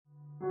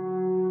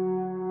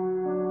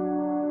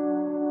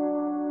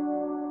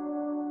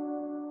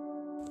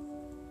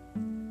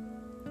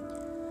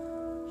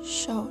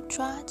手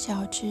抓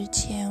脚趾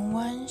前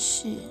弯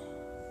式。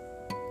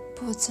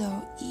步骤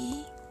1，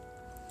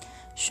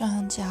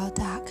双脚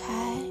打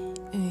开，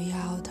与腰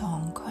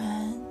同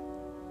宽。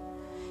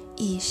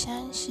以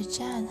山式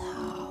站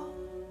好，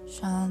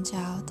双脚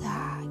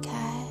打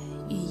开，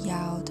与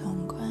腰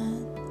同宽。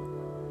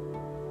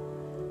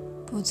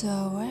步骤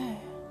2，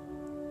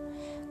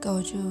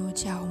勾住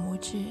脚拇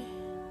指，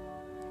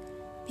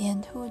边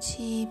吐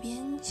气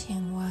边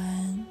前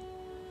弯，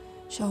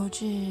手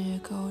指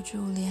勾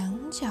住两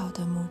脚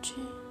的拇指，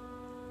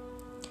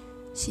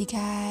膝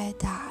盖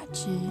打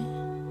直，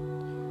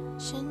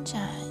伸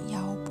展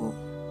腰部，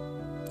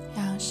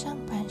让上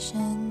半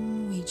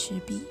身维持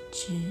笔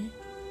直，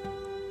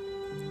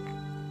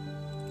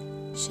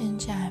伸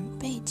展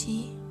背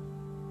肌，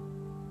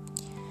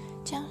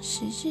将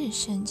食指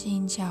伸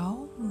进脚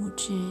拇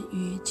指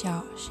与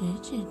脚食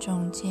指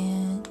中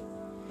间，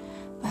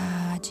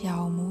把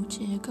脚拇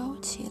指勾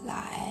起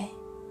来。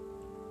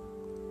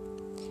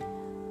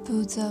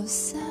步骤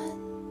3，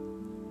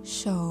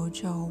手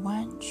肘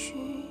弯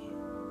曲，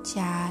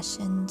加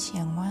深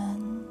前弯，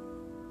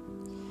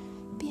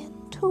边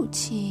吐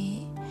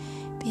气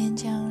边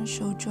将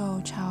手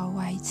肘朝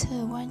外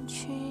侧弯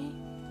曲，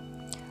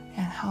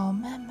然后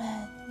慢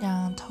慢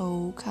让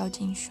头靠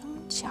近双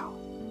脚，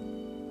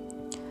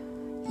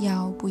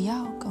腰不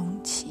要拱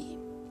起，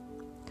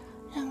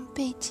让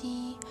背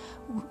肌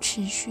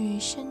持续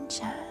伸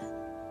展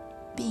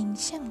并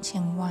向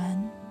前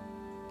弯，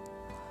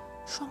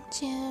双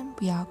肩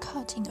不要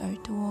靠近耳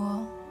朵，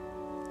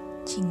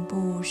颈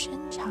部伸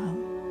长，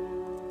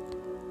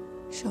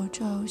手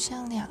肘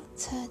向两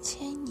侧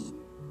牵引。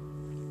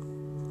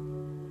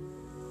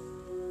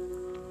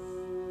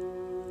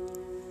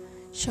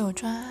手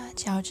抓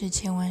脚趾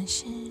前弯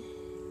式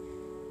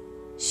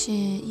是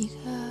一个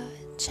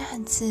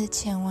站姿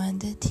前弯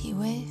的体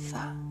位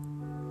法，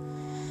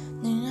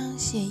能让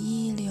血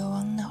液流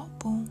往脑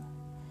部，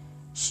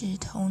使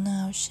头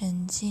脑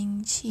神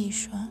经气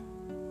爽。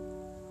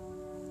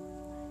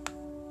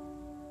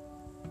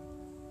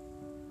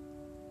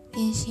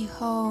练习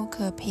后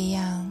可培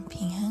养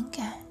平衡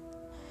感，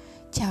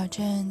矫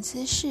正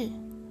姿势，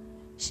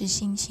使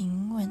心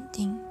情稳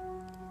定，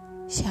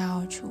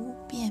消除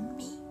便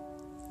秘。